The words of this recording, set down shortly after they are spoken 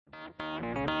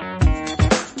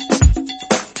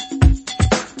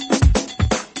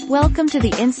Welcome to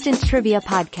the Instant Trivia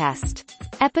Podcast.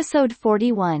 Episode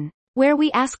 41, where we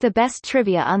ask the best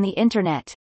trivia on the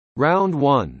internet. Round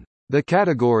 1. The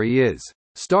category is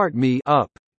Start Me Up.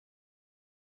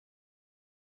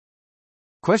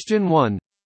 Question 1.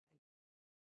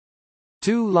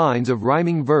 2 lines of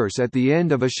rhyming verse at the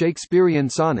end of a Shakespearean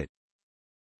sonnet.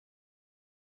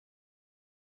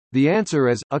 The answer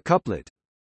is a couplet.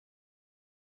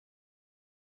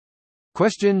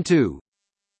 Question 2.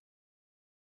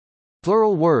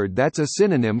 Plural word that's a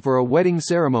synonym for a wedding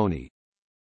ceremony.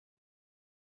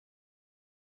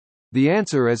 The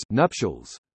answer is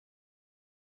nuptials.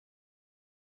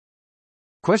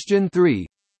 Question 3.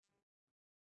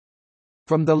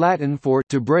 From the Latin for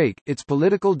to break, it's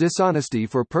political dishonesty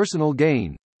for personal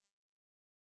gain.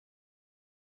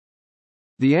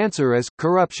 The answer is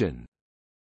corruption.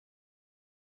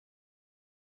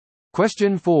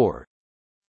 Question 4.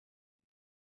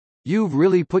 You've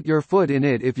really put your foot in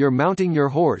it if you're mounting your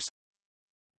horse.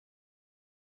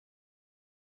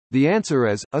 The answer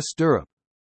is a stirrup.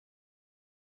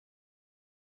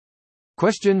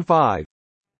 Question 5.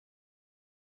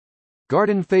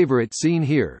 Garden favorite seen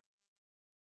here.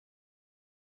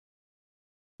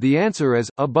 The answer is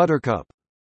a buttercup.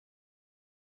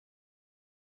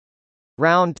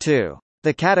 Round 2.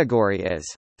 The category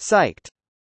is psyched.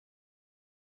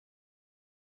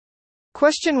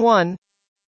 Question 1.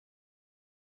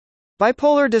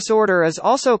 Bipolar disorder is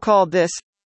also called this.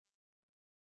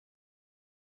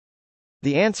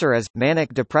 The answer is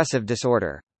manic depressive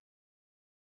disorder.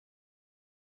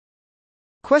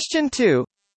 Question 2.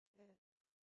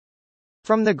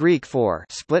 From the Greek for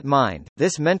split mind,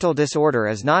 this mental disorder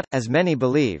is not, as many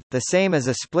believe, the same as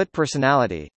a split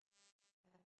personality.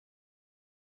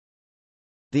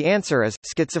 The answer is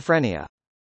schizophrenia.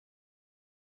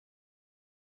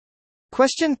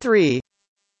 Question 3.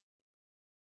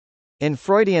 In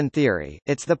Freudian theory,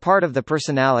 it's the part of the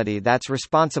personality that's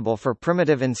responsible for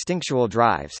primitive instinctual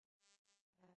drives.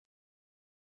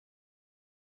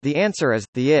 The answer is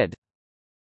the id.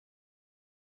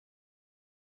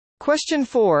 Question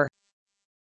 4.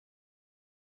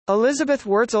 Elizabeth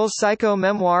Wurzel's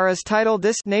psycho-memoir is titled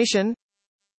This Nation.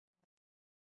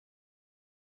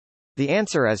 The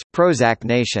answer is Prozac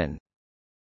Nation.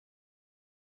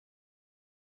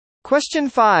 Question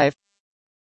 5.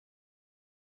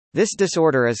 This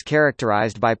disorder is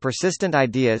characterized by persistent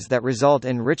ideas that result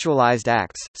in ritualized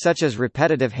acts, such as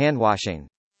repetitive handwashing.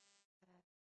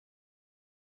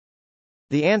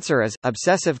 The answer is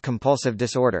obsessive-compulsive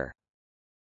disorder.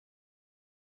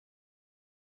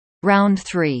 Round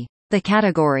 3. The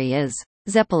category is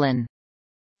Zeppelin.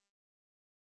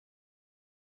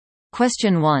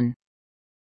 Question 1.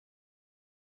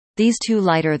 These 2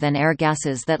 lighter-than-air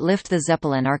gases that lift the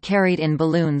Zeppelin are carried in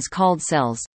balloons called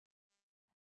cells.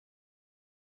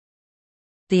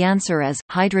 The answer is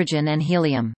hydrogen and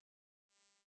helium.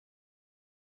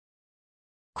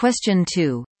 Question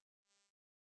 2.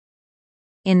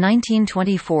 In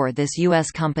 1924, this U.S.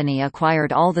 company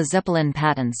acquired all the Zeppelin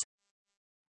patents.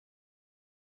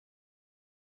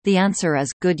 The answer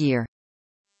is Goodyear.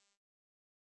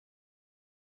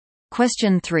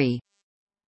 Question 3.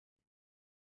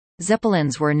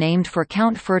 Zeppelins were named for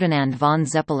Count Ferdinand von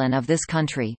Zeppelin of this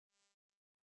country.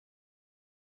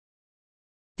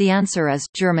 The answer is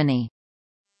Germany.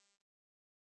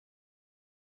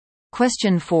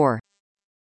 Question 4.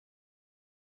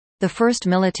 The first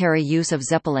military use of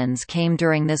Zeppelins came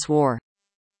during this war.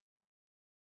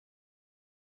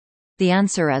 The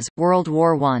answer is World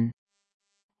War I.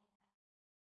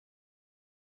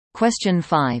 Question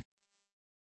 5.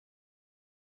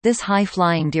 This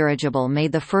high-flying dirigible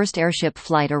made the first airship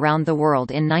flight around the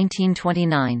world in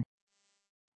 1929.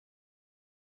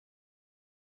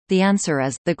 The answer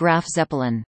is the Graf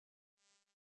Zeppelin.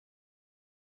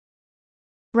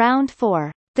 Round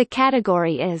 4. The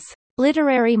category is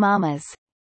Literary Mamas.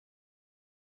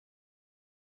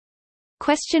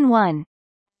 Question 1.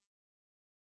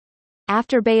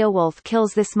 After Beowulf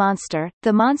kills this monster,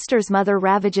 the monster's mother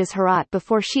ravages Heorot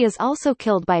before she is also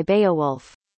killed by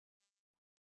Beowulf.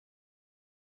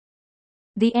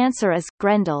 The answer is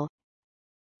Grendel.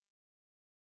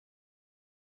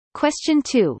 Question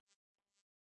 2.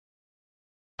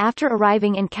 After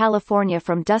arriving in California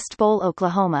from Dust Bowl,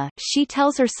 Oklahoma, she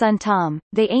tells her son Tom,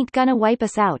 "They ain't gonna wipe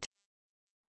us out."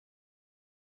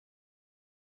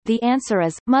 The answer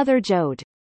is Mother Jode.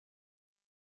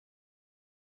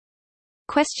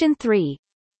 Question 3.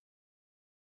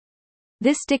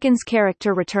 This Dickens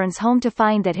character returns home to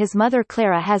find that his mother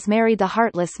Clara has married the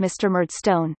heartless Mr.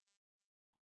 Murdstone.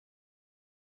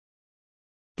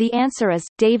 The answer is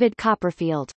David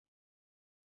Copperfield.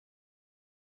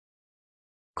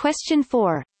 Question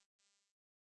 4.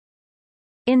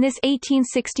 In this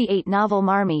 1868 novel,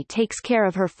 Marmee takes care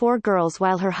of her 4 girls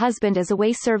while her husband is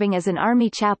away serving as an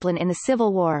army chaplain in the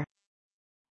Civil War.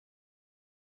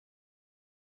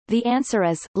 The answer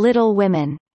is Little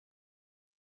Women.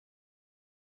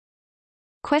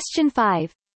 Question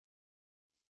 5.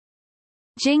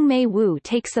 Jing Mei Wu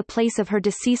takes the place of her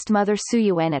deceased mother Su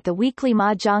Yuan at the weekly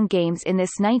Mahjong games in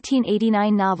this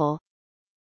 1989 novel.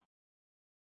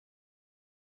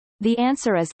 The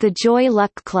answer is The Joy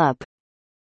Luck Club.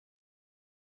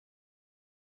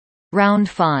 Round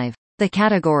 5. The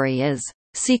category is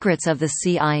Secrets of the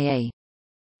CIA.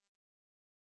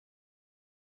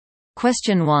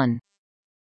 Question 1.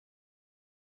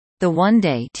 The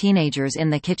One-Day Teenagers in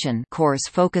the Kitchen course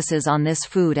focuses on this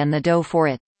food and the dough for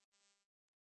it.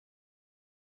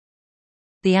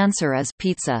 The answer is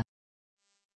pizza.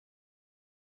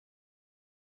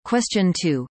 Question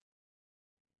 2.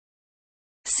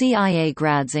 CIA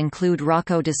grads include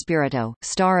Rocco DiSpirito,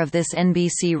 star of this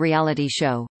NBC reality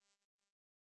show.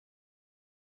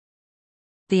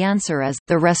 The answer is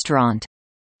The Restaurant.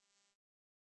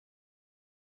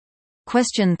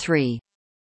 Question 3.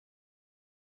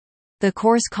 The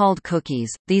course called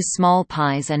Cookies, These Small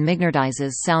Pies and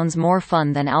Mignardizes sounds more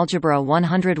fun than Algebra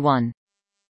 101.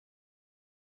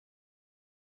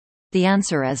 The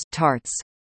answer is Tarts.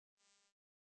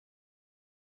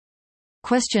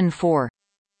 Question 4.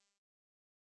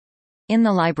 In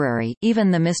the library,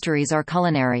 even the mysteries are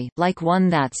culinary, like one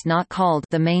that's not called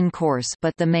the main course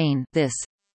but the main, this.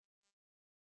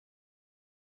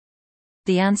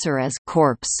 The answer is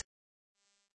corpse.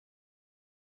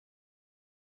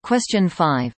 Question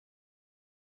 5.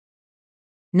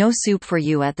 No soup for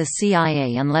you at the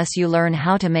CIA unless you learn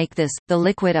how to make this, the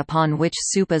liquid upon which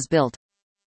soup is built.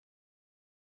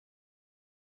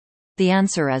 The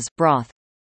answer is broth.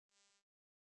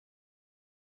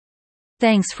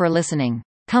 Thanks for listening.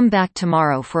 Come back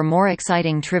tomorrow for more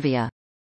exciting trivia.